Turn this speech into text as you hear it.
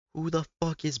Who the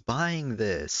fuck is buying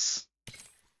this?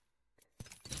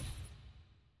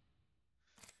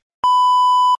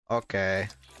 Okay.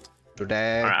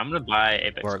 Today Alright, I'm gonna buy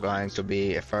Apex. we're going to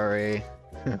be a furry.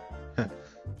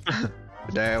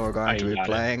 Today we're going to be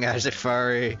playing as a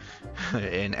furry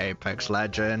in Apex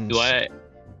Legends. Do I?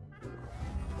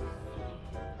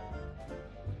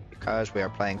 Because we are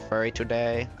playing furry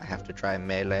today, I have to try and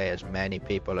melee as many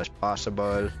people as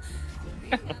possible.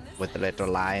 With the little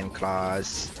lion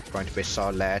claws. It's going to be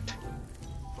so lit.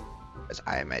 Because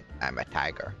I'm a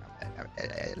tiger. I'm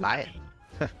a lion.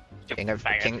 king of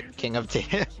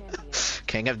the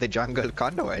king of the jungle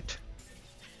conduit.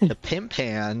 The pimp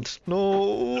hand.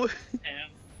 No.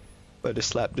 About to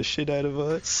slap the shit out of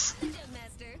us.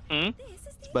 Hmm?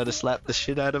 About to slap the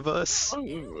shit out of us.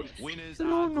 No.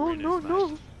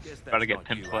 About to get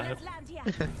pimp slapped.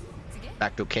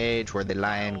 Back to cage where the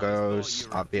lion goes,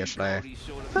 obviously.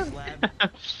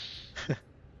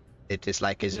 It is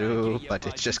like a zoo, but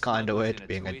it's just conduit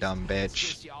being a dumb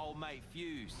bitch.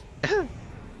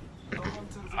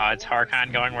 It's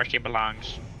Harkon going where she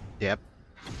belongs. Yep.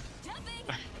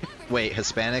 Wait,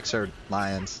 Hispanics or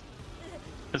lions?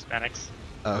 Hispanics.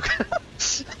 Okay.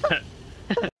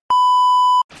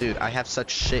 Dude, I have such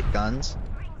shit guns.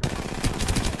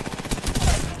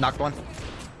 Knocked one.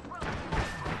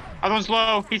 Other one's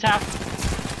low. He's half.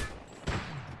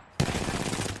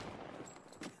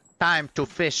 Time to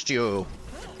fist you.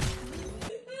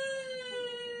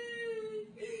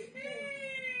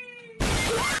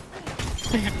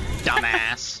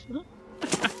 Dumbass.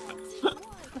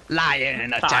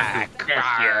 Lion attack.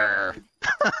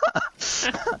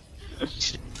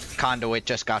 Conduit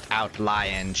just got out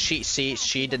lion. She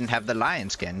didn't have the lion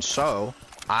skin, so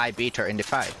I beat her in the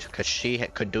fight because she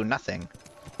could do nothing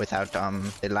without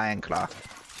the lion claw,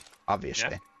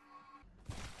 obviously.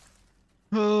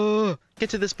 Yeah. Get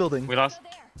to this building. We lost.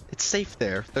 It's safe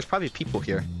there. There's probably people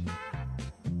here.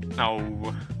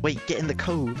 No. Wait, get in the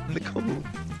cove. In the cove.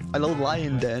 A little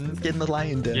lion den. Get in the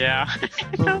lion den. Yeah.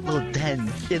 little den.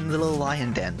 Get in the little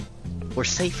lion den. We're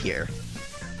safe here.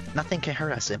 Nothing can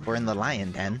hurt us if we're in the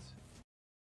lion den.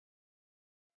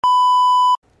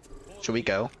 Should we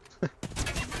go?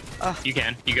 You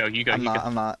can. You go. You go. I'm you not. go.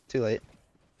 I'm not. Too late.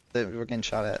 We're getting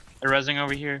shot at. They're rezzing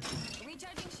over here.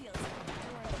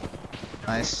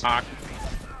 Nice. Knock.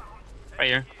 Right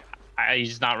here.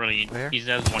 He's not really. Where? He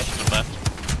has one to the left.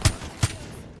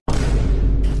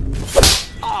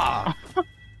 Ah!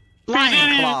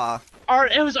 Lion claw.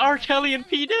 It was R. Kelly and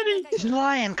P. Diddy.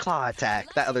 Lion claw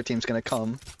attack. That other team's gonna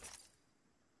come.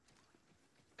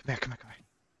 Come here.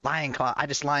 Lion claw. I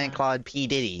just lion clawed P.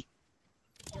 Diddy.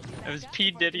 It was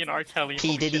P. Diddy and R. Kelly.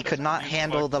 P. Diddy could not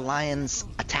handle the lion's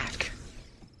attack.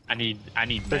 I need They're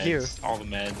meds. here. All the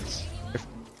meds.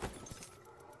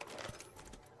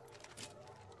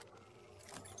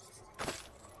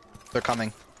 They're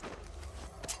coming.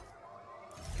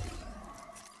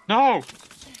 No.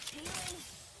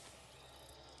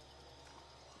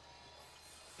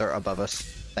 They're above us,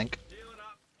 I think.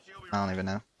 I don't even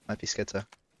know. Might be schizo.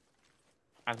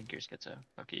 I think you're schizo.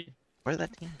 Okay. Where did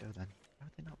that team go then? How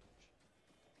would they know?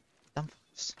 Dumb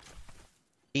fucks.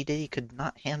 P. Diddy could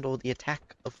not handle the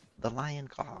attack of the lion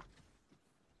claw.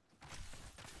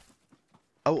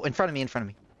 Oh, in front of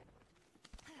me.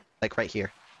 Like right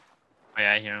here. Oh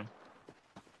yeah, I hear him.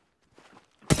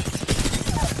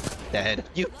 Dead.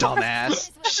 You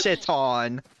dumbass. Shit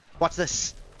on. Watch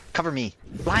this. Cover me.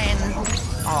 Lion.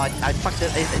 Oh, I fucked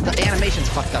it. The animation's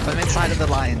fucked up. I'm inside of the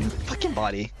lion fucking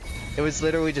body. It was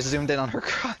literally just zoomed in on her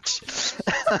crotch.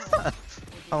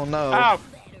 Oh no. Ow!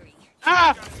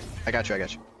 Ah! I got you.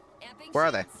 Where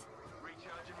are they?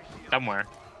 Somewhere.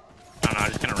 I don't know. I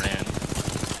just kind of ran.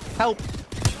 Help!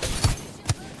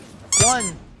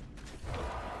 One!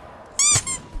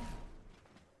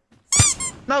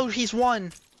 No, he's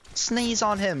one! Sneeze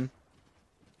on him!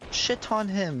 Shit on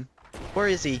him! Where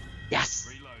is he? Yes!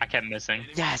 I kept missing.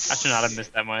 Yes! I should not have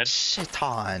missed that much. Shit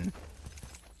on!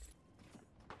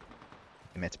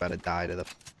 Teammate's about to die to the...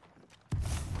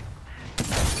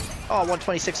 Oh,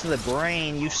 126 to the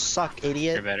brain, you suck,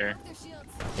 idiot! You're better.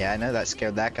 Yeah, I know that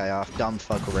scared that guy off. Dumb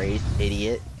fuck wraith,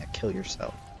 idiot. Yeah, kill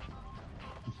yourself.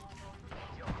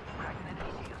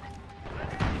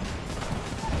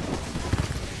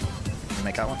 You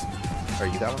make that one? Or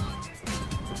you got one?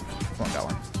 Come on, got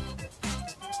one.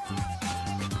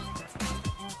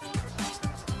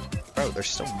 Bro, there's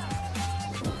still...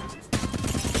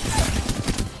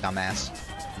 Dumbass.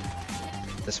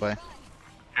 This way.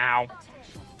 Ow.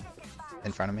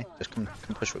 In front of me. Just come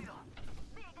push with me.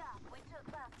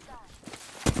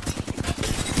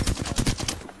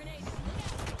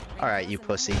 Alright, you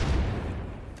pussy.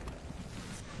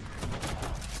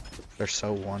 They're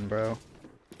so one, bro.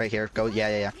 Right here. Go.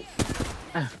 Yeah.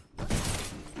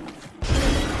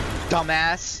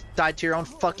 Dumbass. Died to your own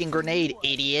fucking grenade,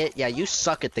 idiot. Yeah, you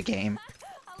suck at the game.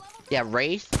 Yeah,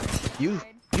 Wraith. You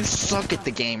suck at the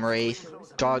game, Wraith.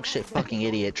 Dog shit fucking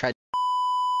idiot. Try.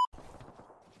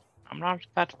 I'm not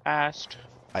that fast.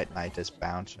 Fight Knight is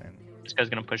bouncing. This guy's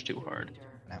gonna push too hard.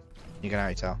 No. You can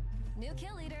already tell.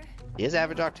 He is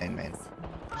average octane, man.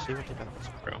 See what he does.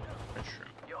 True. That's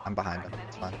true. I'm behind him.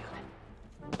 It's fine.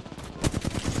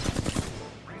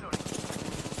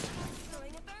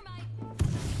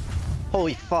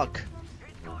 Holy fuck.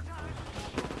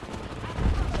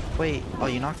 Wait. Oh,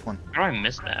 you knocked one. How do I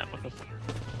miss that? What the fuck?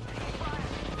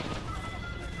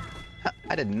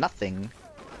 I did nothing.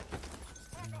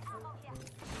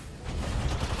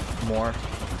 More.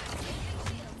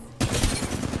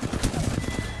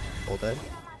 Full dead.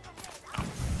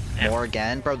 Yeah. More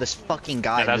again? Bro, this fucking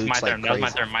guy Yeah, that was my loots like turn. That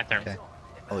was crazy. my turn. Okay.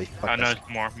 Holy fuck. Oh no, this- it's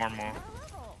more.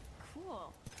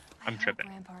 I'm tripping.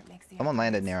 Someone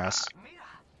landed near us.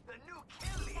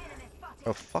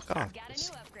 Oh, fuck off.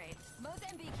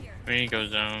 We need to go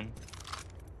zone.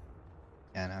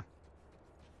 Yeah, I know.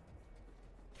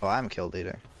 Oh, I'm kill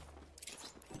leader.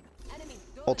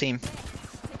 Whole team.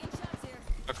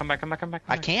 Oh, come back.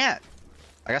 I can't.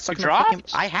 I got stuck You in the fucking...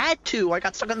 dropped? I had to. I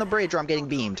got stuck on the bridge or I'm getting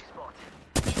beamed.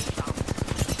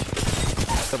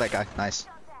 Kill that guy. Nice.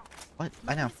 What?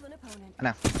 I know.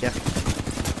 Yeah.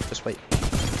 Just wait.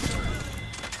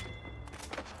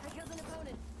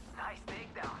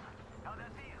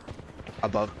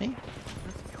 Above me?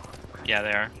 Yeah,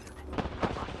 they are.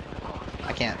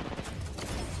 I can't.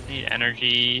 Need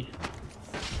energy.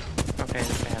 Okay,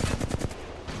 that's bad.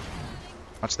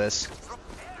 Watch this.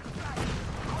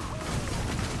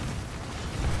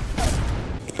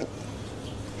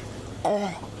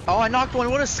 Oh, I knocked one.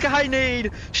 What a sky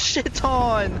nade! Shit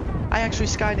on! I actually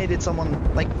sky naded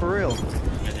someone, like, for real.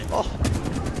 Oh.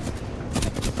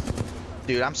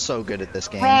 Dude, I'm so good at this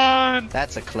game. Run!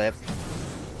 That's a clip.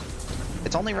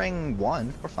 It's only ring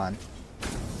 1. We're fine.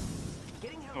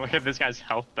 Look at this guy's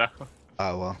health though.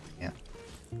 Oh, well, yeah.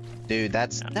 Dude,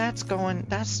 that's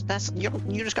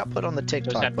you just got put on the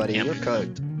TikTok, that buddy. him? You're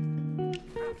cooked.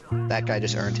 That guy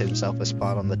just earned himself a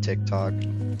spot on the TikTok.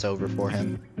 It's over for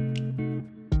him.